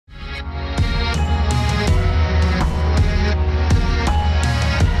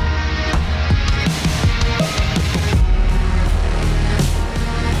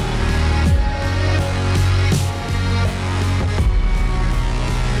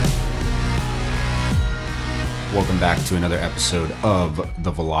Welcome back to another episode of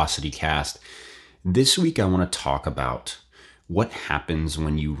the Velocity Cast. This week I want to talk about what happens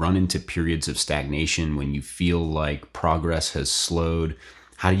when you run into periods of stagnation, when you feel like progress has slowed.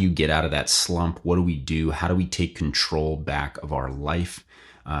 How do you get out of that slump? What do we do? How do we take control back of our life?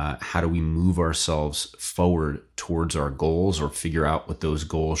 How do we move ourselves forward towards our goals or figure out what those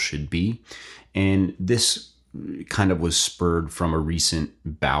goals should be? And this kind of was spurred from a recent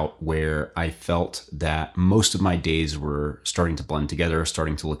bout where I felt that most of my days were starting to blend together,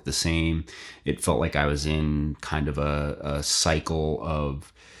 starting to look the same. It felt like I was in kind of a cycle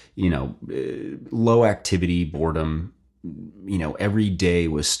of, low activity, boredom. Every day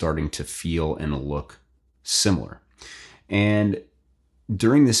was starting to feel and look similar. And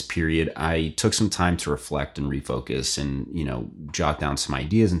during this period, I took some time to reflect and refocus and, jot down some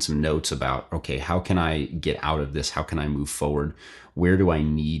ideas and some notes about, okay, how can I get out of this? How can I move forward? Where do I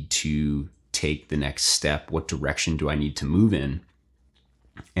need to take the next step? What direction do I need to move in?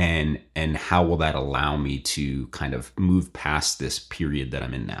 And how will that allow me to kind of move past this period that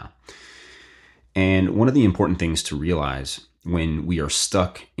I'm in now? And one of the important things to realize when we are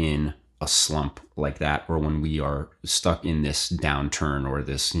stuck in a slump like that, or when we are stuck in this downturn or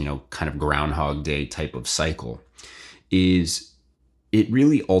this, kind of Groundhog Day type of cycle, is it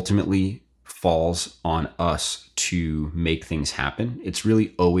really ultimately falls on us to make things happen. It's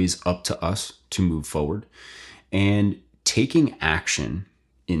really always up to us to move forward, and taking action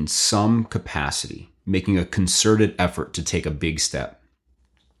in some capacity, making a concerted effort to take a big step,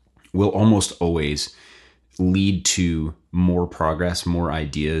 will almost always lead to more progress, more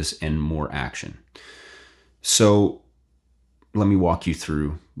ideas, and more action. So let me walk you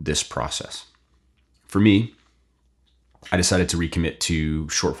through this process. For me, I decided to recommit to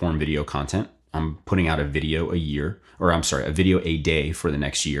short form video content. I'm putting out a video a video a day for the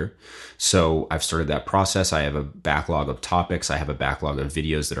next year. So I've started that process. I have a backlog of topics. I have a backlog of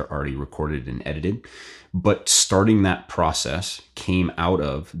videos that are already recorded and edited. But starting that process came out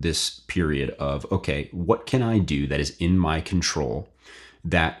of this period of, okay, what can I do that is in my control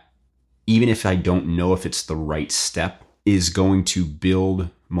that, even if I don't know if it's the right step, is going to build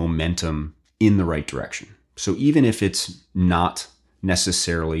momentum in the right direction. So even if it's not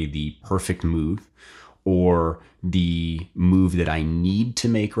necessarily the perfect move or the move that I need to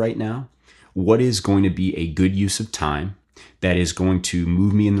make right now, what is going to be a good use of time that is going to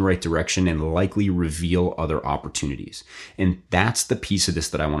move me in the right direction and likely reveal other opportunities? And that's the piece of this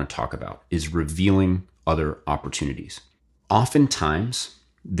that I want to talk about, is revealing other opportunities. Oftentimes,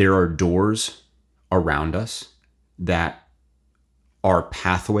 there are doors around us that are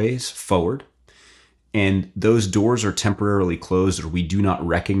pathways forward, and those doors are temporarily closed, or we do not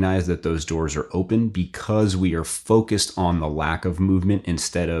recognize that those doors are open because we are focused on the lack of movement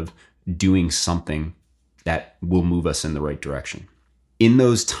instead of doing something that will move us in the right direction. In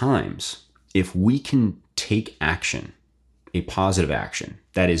those times, if we can take action, a positive action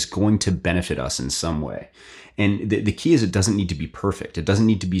that is going to benefit us in some way. And the key is, it doesn't need to be perfect. It doesn't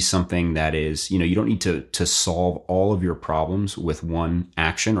need to be something that is, you don't need to solve all of your problems with one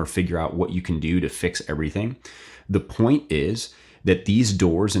action or figure out what you can do to fix everything. The point is that these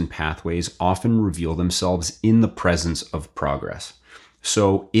doors and pathways often reveal themselves in the presence of progress.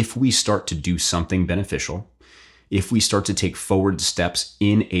 So if we start to do something beneficial, if we start to take forward steps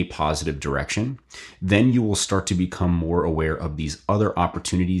in a positive direction, then you will start to become more aware of these other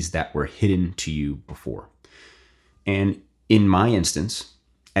opportunities that were hidden to you before. And in my instance,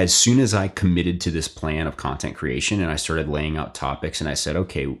 as soon as I committed to this plan of content creation and I started laying out topics and I said,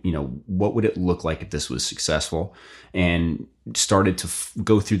 okay, what would it look like if this was successful, and started to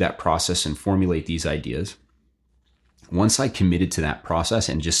go through that process and formulate these ideas. Once I committed to that process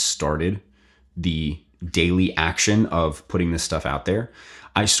and just started the daily action of putting this stuff out there,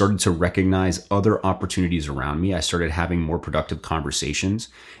 I started to recognize other opportunities around me. I started having more productive conversations,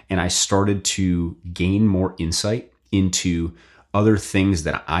 and I started to gain more insight into other things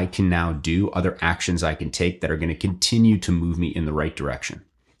that I can now do, other actions I can take that are going to continue to move me in the right direction.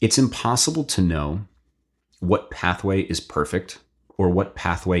 It's impossible to know what pathway is perfect or what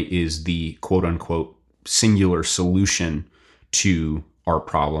pathway is the quote unquote singular solution to our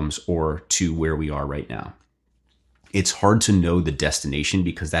problems or to where we are right now. It's hard to know the destination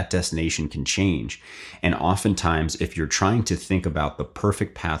because that destination can change. And oftentimes, if you're trying to think about the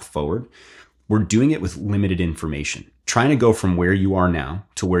perfect path forward, we're doing it with limited information. Trying to go from where you are now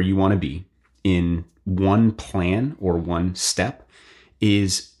to where you want to be in one plan or one step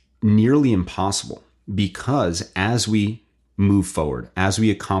is nearly impossible, because as we move forward, as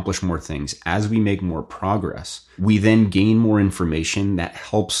we accomplish more things, as we make more progress, we then gain more information that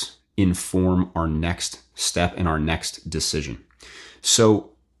helps inform our next step in our next decision.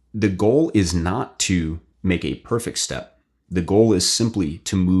 So the goal is not to make a perfect step. The goal is simply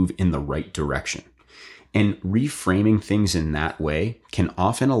to move in the right direction. And reframing things in that way can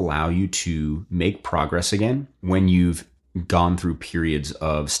often allow you to make progress again when you've gone through periods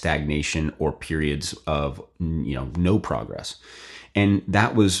of stagnation or periods of no progress. And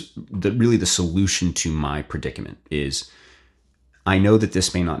that was really the solution to my predicament. Is I know that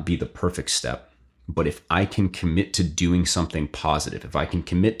this may not be the perfect step, but if I can commit to doing something positive, if I can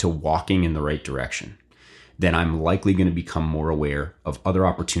commit to walking in the right direction, then I'm likely going to become more aware of other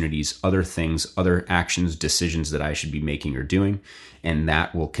opportunities, other things, other actions, decisions that I should be making or doing, and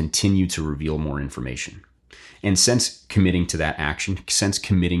that will continue to reveal more information. And since committing to that action, since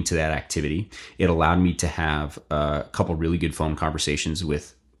committing to that activity, it allowed me to have a couple really good phone conversations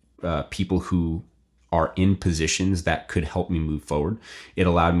with people who are in positions that could help me move forward. It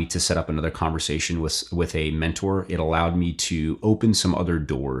allowed me to set up another conversation with a mentor. It allowed me to open some other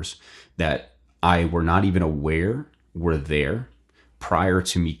doors that I were not even aware were there prior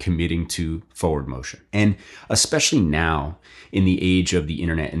to me committing to forward motion. And especially now in the age of the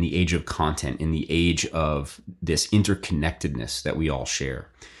internet, in the age of content, in the age of this interconnectedness that we all share,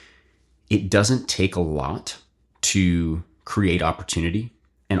 it doesn't take a lot to create opportunity.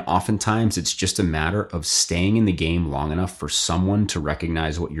 And oftentimes it's just a matter of staying in the game long enough for someone to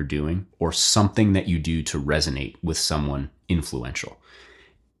recognize what you're doing or something that you do to resonate with someone influential.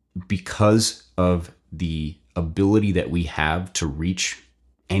 Because of the ability that we have to reach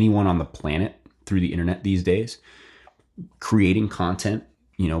anyone on the planet through the internet these days, creating content,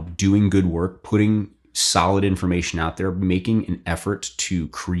 doing good work, putting solid information out there, making an effort to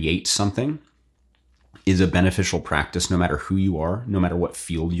create something is a beneficial practice no matter who you are, no matter what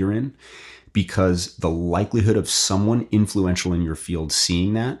field you're in, because the likelihood of someone influential in your field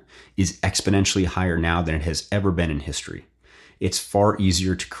seeing that is exponentially higher now than it has ever been in history. It's far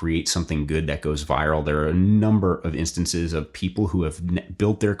easier to create something good that goes viral. There are a number of instances of people who have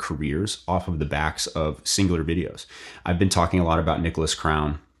built their careers off of the backs of singular videos. I've been talking a lot about Nicholas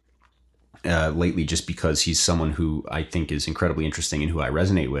Crown lately just because he's someone who I think is incredibly interesting and who I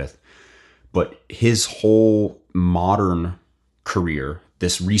resonate with. But his whole modern career,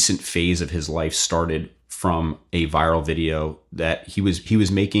 this recent phase of his life, started from a viral video that he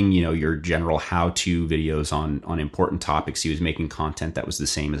was making, your general how-to videos on important topics. He was making content that was the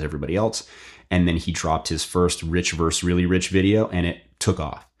same as everybody else. And then he dropped his first rich versus really rich video and it took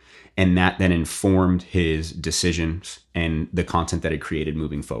off. And that then informed his decisions and the content that it created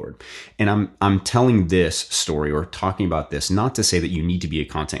moving forward. And I'm telling this story or talking about this, not to say that you need to be a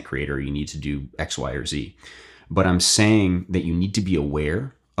content creator, you need to do X, Y, or Z, but I'm saying that you need to be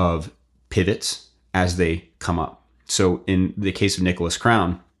aware of pivots as they come up. So in the case of Nicholas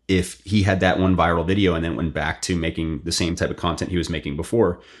Crown, if he had that one viral video and then went back to making the same type of content he was making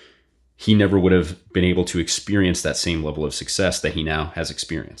before, he never would have been able to experience that same level of success that he now has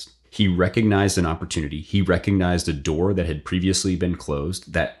experienced. He recognized an opportunity. He recognized a door that had previously been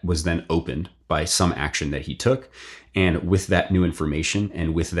closed that was then opened by some action that he took. And with that new information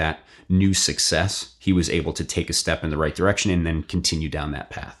and with that new success, he was able to take a step in the right direction and then continue down that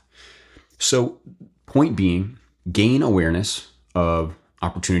path. So, point being, gain awareness of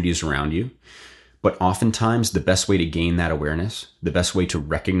opportunities around you. But oftentimes, the best way to gain that awareness, the best way to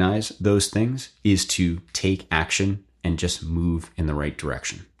recognize those things is to take action and just move in the right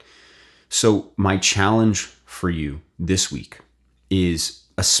direction. So, my challenge for you this week is,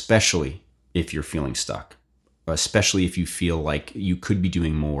 especially if you're feeling stuck, especially if you feel like you could be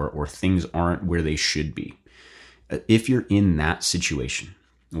doing more or things aren't where they should be. If you're in that situation,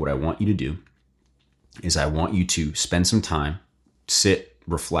 what I want you to do is I want you to spend some time, sit,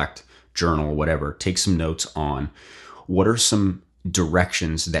 reflect, journal, whatever, take some notes on what are some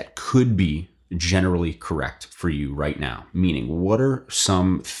directions that could be generally correct for you right now. Meaning, what are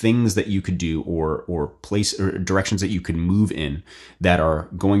some things that you could do or place or directions that you could move in that are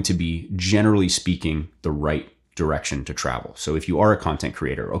going to be, generally speaking, the right direction to travel. So if you are a content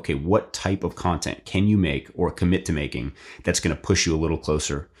creator, okay, what type of content can you make or commit to making that's going to push you a little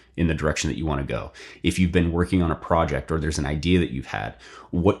closer in the direction that you want to go? If you've been working on a project or there's an idea that you've had,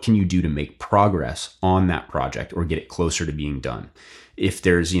 what can you do to make progress on that project or get it closer to being done? If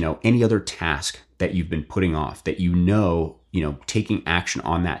there's, any other task that you've been putting off that taking action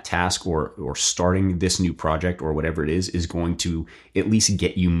on that task or starting this new project or whatever it is going to at least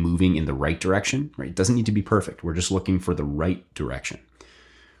get you moving in the right direction, right? It doesn't need to be perfect. We're just looking for the right direction.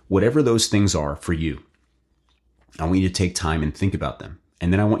 Whatever those things are for you, I want you to take time and think about them.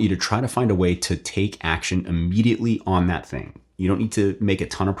 And then I want you to try to find a way to take action immediately on that thing. You don't need to make a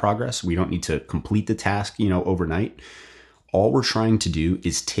ton of progress. We don't need to complete the task, overnight. All we're trying to do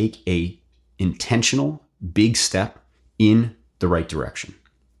is take a intentional big step in the right direction.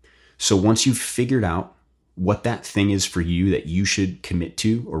 So once you've figured out what that thing is for you that you should commit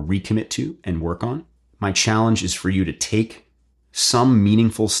to or recommit to and work on, my challenge is for you to take some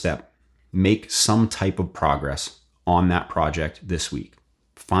meaningful step, make some type of progress on that project this week.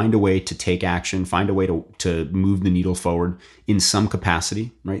 Find a way to take action, find a way to move the needle forward in some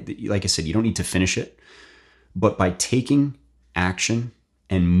capacity, right? Like I said, you don't need to finish it, but by taking action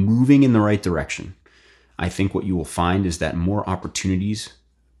and moving in the right direction, I think what you will find is that more opportunities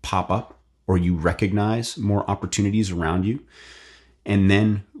pop up, or you recognize more opportunities around you. And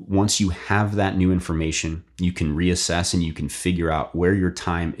then once you have that new information, you can reassess and you can figure out where your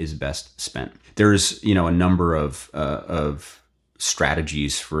time is best spent. There's, a number of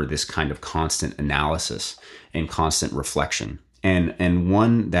strategies for this kind of constant analysis and constant reflection. And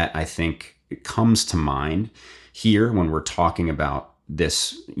one that I think comes to mind here when we're talking about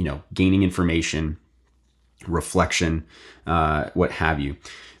this, gaining information, reflection, what have you.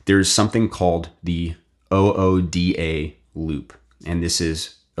 There's something called the OODA loop. And this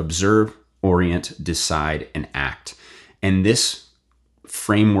is observe, orient, decide, and act. And this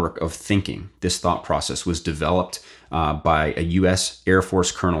framework of thinking, this thought process, was developed by a U.S. Air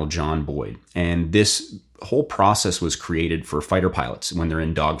Force Colonel John Boyd. And this whole process was created for fighter pilots when they're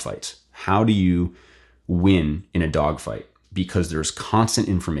in dogfights. How do you win in a dogfight? Because there's constant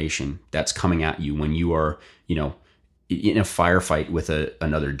information that's coming at you when you are, in a firefight with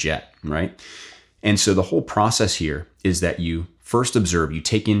another jet, right? And so the whole process here is that you first observe, you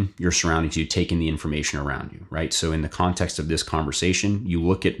take in your surroundings, you take in the information around you, right? So in the context of this conversation, you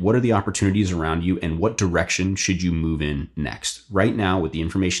look at what are the opportunities around you and what direction should you move in next. Right now, with the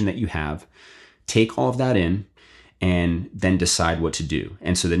information that you have, take all of that in and then decide what to do.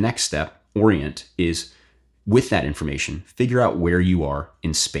 And so the next step, orient, is with that information, figure out where you are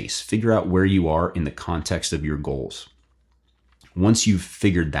in space, figure out where you are in the context of your goals. Once you've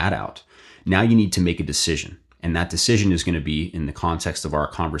figured that out, now you need to make a decision. And that decision is going to be, in the context of our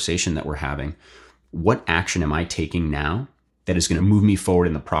conversation that we're having, what action am I taking now that is going to move me forward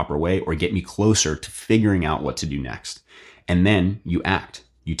in the proper way or get me closer to figuring out what to do next? And then you act,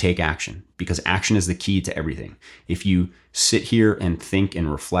 you take action, because action is the key to everything. If you sit here and think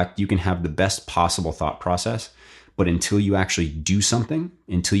and reflect, you can have the best possible thought process, but until you actually do something,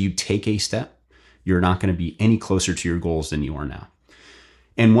 until you take a step, you're not going to be any closer to your goals than you are now.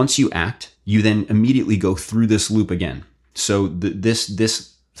 And once you act, you then immediately go through this loop again. So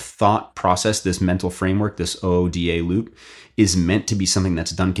this thought process, this mental framework, this OODA loop, is meant to be something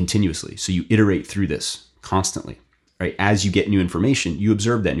that's done continuously. So you iterate through this constantly, right? As you get new information, you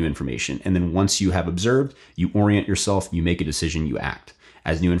observe that new information. And then once you have observed, you orient yourself, you make a decision, you act.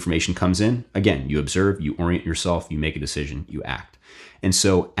 As new information comes in, again, you observe, you orient yourself, you make a decision, you act. And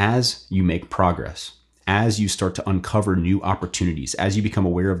so as you make progress, as you start to uncover new opportunities, as you become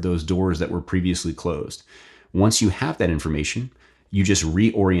aware of those doors that were previously closed, once you have that information, you just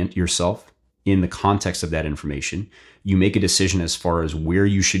reorient yourself in the context of that information. You make a decision as far as where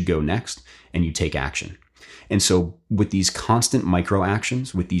you should go next, and you take action. And so with these constant micro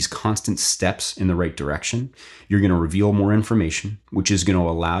actions, with these constant steps in the right direction, you're going to reveal more information, which is going to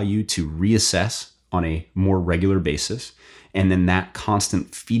allow you to reassess on a more regular basis. And then that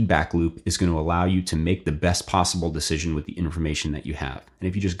constant feedback loop is going to allow you to make the best possible decision with the information that you have. And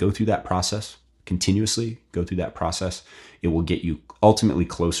if you just go through that process, continuously go through that process, it will get you ultimately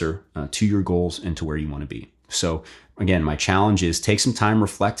closer to your goals and to where you want to be. So again, my challenge is take some time,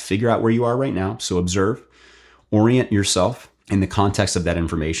 reflect, figure out where you are right now. So observe, orient yourself in the context of that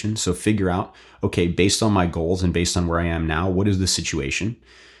information. So figure out, okay, based on my goals and based on where I am now, what is the situation?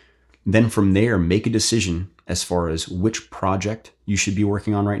 Then from there, make a decision as far as which project you should be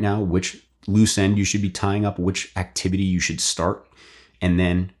working on right now, which loose end you should be tying up, which activity you should start. And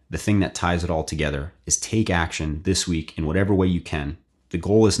then the thing that ties it all together is take action this week in whatever way you can. The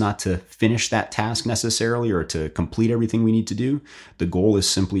goal is not to finish that task necessarily or to complete everything we need to do. The goal is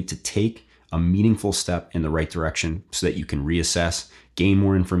simply to take a meaningful step in the right direction so that you can reassess, gain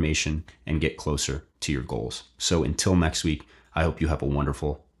more information, and get closer to your goals. So until next week, I hope you have a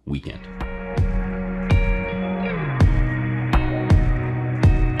wonderful weekend.